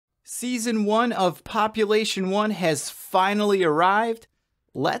Season 1 of Population 1 has finally arrived.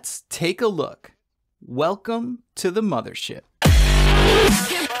 Let's take a look. Welcome to the mothership.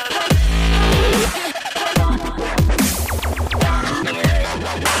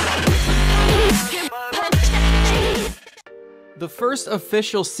 The first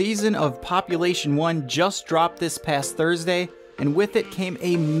official season of Population 1 just dropped this past Thursday, and with it came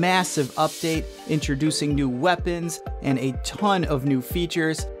a massive update introducing new weapons and a ton of new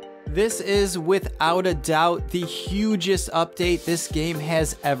features. This is without a doubt the hugest update this game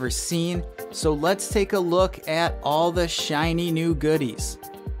has ever seen, so let's take a look at all the shiny new goodies.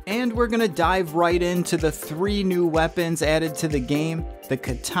 And we're gonna dive right into the 3 new weapons added to the game: the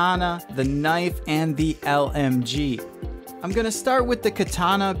katana, the knife, and the LMG. I'm gonna start with the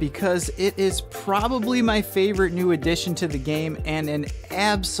katana because it is probably my favorite new addition to the game and an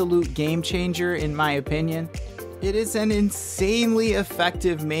absolute game changer in my opinion. It is an insanely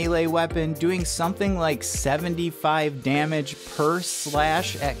effective melee weapon, doing something like 75 damage per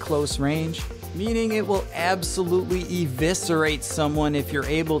slash at close range, meaning it will absolutely eviscerate someone if you're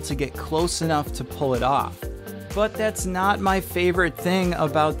able to get close enough to pull it off. But that's not my favorite thing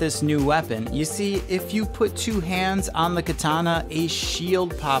about this new weapon. You see, if you put 2 hands on the katana, a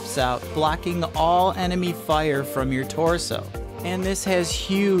shield pops out, blocking all enemy fire from your torso. And this has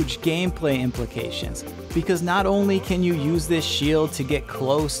huge gameplay implications, because not only can you use this shield to get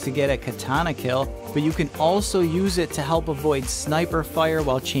close to get a katana kill, but you can also use it to help avoid sniper fire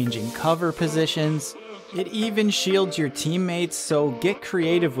while changing cover positions. It even shields your teammates, so get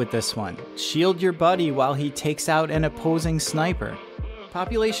creative with this one. Shield your buddy while he takes out an opposing sniper.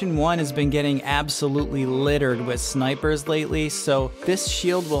 Population 1 has been getting absolutely littered with snipers lately, so this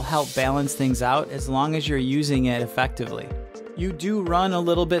shield will help balance things out as long as you're using it effectively. You do run a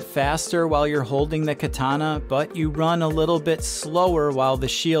little bit faster while you're holding the katana, but you run a little bit slower while the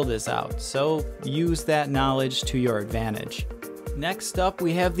shield is out, so use that knowledge to your advantage. Next up,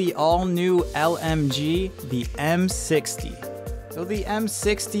 we have the all-new LMG, the M60. So the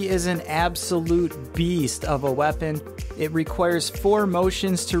M60 is an absolute beast of a weapon. It requires 4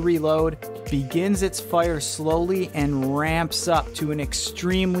 motions to reload, begins its fire slowly, and ramps up to an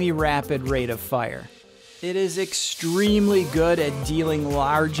extremely rapid rate of fire. It is extremely good at dealing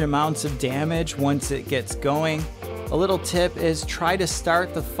large amounts of damage once it gets going. A little tip is try to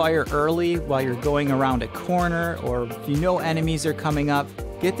start the fire early while you're going around a corner, or if you know enemies are coming up,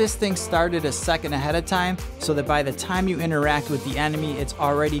 get this thing started a second ahead of time so that by the time you interact with the enemy, it's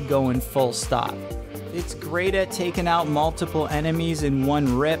already going full stop. It's great at taking out multiple enemies in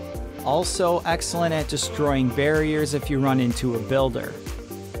one rip, also excellent at destroying barriers if you run into a builder.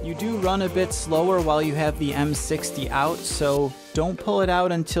 You do run a bit slower while you have the M60 out, so don't pull it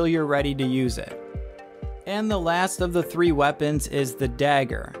out until you're ready to use it. And the last of the 3 weapons is the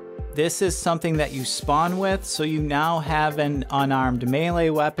dagger. This is something that you spawn with, so you now have an unarmed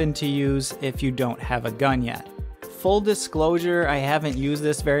melee weapon to use if you don't have a gun yet. Full disclosure, I haven't used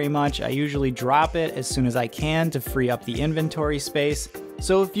this very much. I usually drop it as soon as I can to free up the inventory space.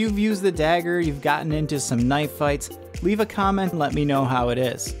 So if you've used the dagger, you've gotten into some knife fights, leave a comment and let me know how it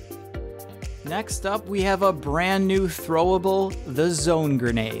is. Next up, we have a brand new throwable, the zone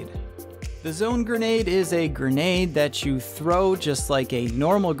grenade. The zone grenade is a grenade that you throw just like a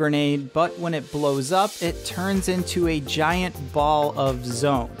normal grenade, but when it blows up, it turns into a giant ball of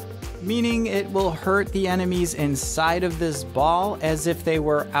zone, meaning it will hurt the enemies inside of this ball as if they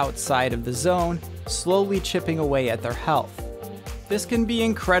were outside of the zone, slowly chipping away at their health. This can be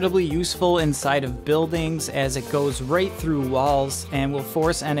incredibly useful inside of buildings as it goes right through walls and will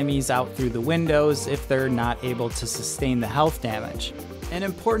force enemies out through the windows if they're not able to sustain the health damage. An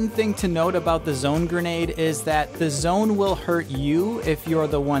important thing to note about the zone grenade is that the zone will hurt you if you're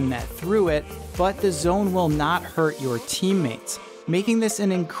the one that threw it, but the zone will not hurt your teammates, making this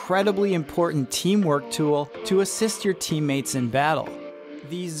an incredibly important teamwork tool to assist your teammates in battle.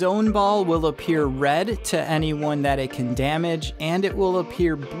 The zone ball will appear red to anyone that it can damage, and it will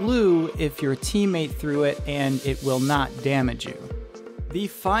appear blue if your teammate threw it, and it will not damage you. The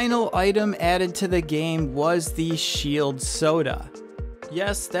final item added to the game was the shield soda.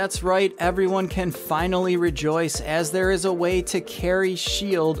 Yes, that's right, everyone can finally rejoice as there is a way to carry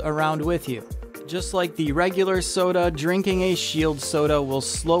shield around with you. Just like the regular soda, drinking a shield soda will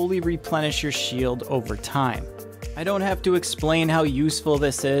slowly replenish your shield over time. I don't have to explain how useful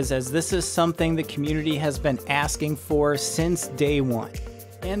this is, as this is something the community has been asking for since day 1.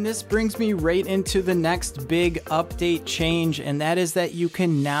 And this brings me right into the next big update change, and that is that you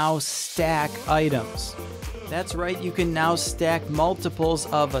can now stack items. That's right, you can now stack multiples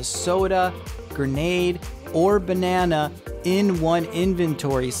of a soda, grenade, or banana in one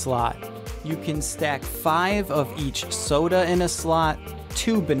inventory slot. You can stack 5 of each soda in a slot,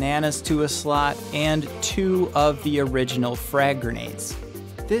 2 bananas to a slot, and 2 of the original frag grenades.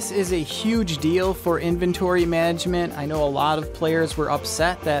 This is a huge deal for inventory management. I know a lot of players were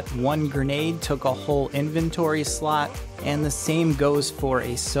upset that 1 grenade took a whole inventory slot, and the same goes for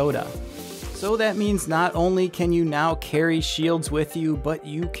a soda. So that means not only can you now carry shields with you, but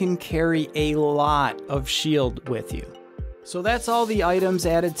you can carry a lot of shield with you. So that's all the items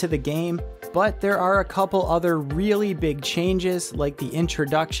added to the game, but there are a couple other really big changes, like the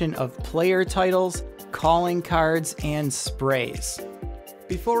introduction of player titles, calling cards, and sprays.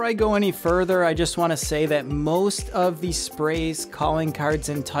 Before I go any further, I just want to say that most of the sprays, calling cards,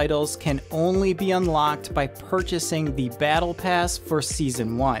 and titles can only be unlocked by purchasing the Battle Pass for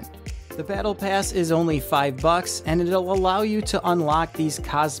Season 1. The Battle Pass is only $5 and it'll allow you to unlock these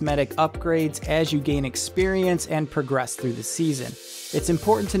cosmetic upgrades as you gain experience and progress through the season. It's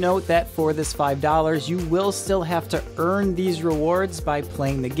important to note that for this $5, you will still have to earn these rewards by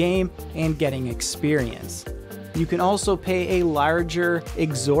playing the game and getting experience. You can also pay a larger,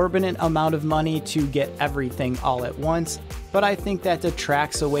 exorbitant amount of money to get everything all at once, but I think that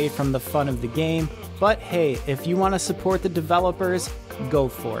detracts away from the fun of the game. But hey, if you want to support the developers, go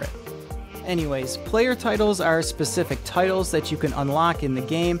for it. Anyways, player titles are specific titles that you can unlock in the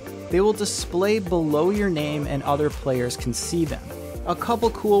game. They will display below your name and other players can see them. A couple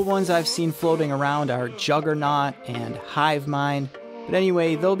cool ones I've seen floating around are Juggernaut and Hive Mind. But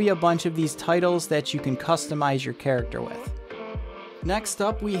anyway, there'll be a bunch of these titles that you can customize your character with. Next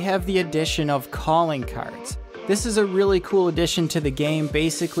up, we have the addition of calling cards. This is a really cool addition to the game.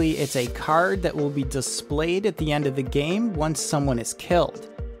 Basically, it's a card that will be displayed at the end of the game once someone is killed.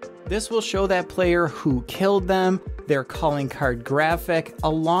 This will show that player who killed them, their calling card graphic,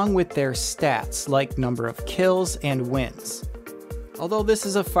 along with their stats like number of kills and wins. Although this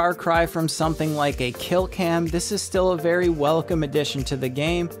is a far cry from something like a kill cam, this is still a very welcome addition to the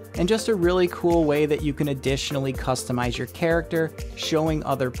game and just a really cool way that you can additionally customize your character, showing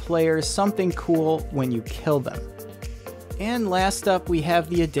other players something cool when you kill them. And last up, we have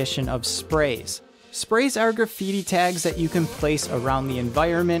the addition of sprays. Sprays are graffiti tags that you can place around the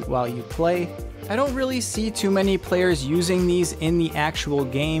environment while you play. I don't really see too many players using these in the actual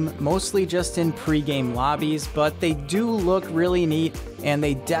game, mostly just in pre-game lobbies, but they do look really neat and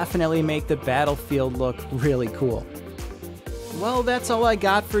they definitely make the battlefield look really cool. Well, that's all I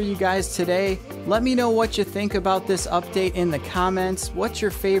got for you guys today. Let me know what you think about this update in the comments. What's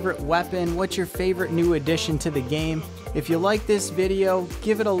your favorite weapon? What's your favorite new addition to the game? If you like this video,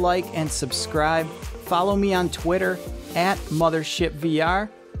 give it a like and subscribe. Follow me on Twitter @MothershipVR.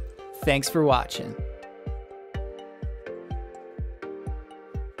 Thanks for watching.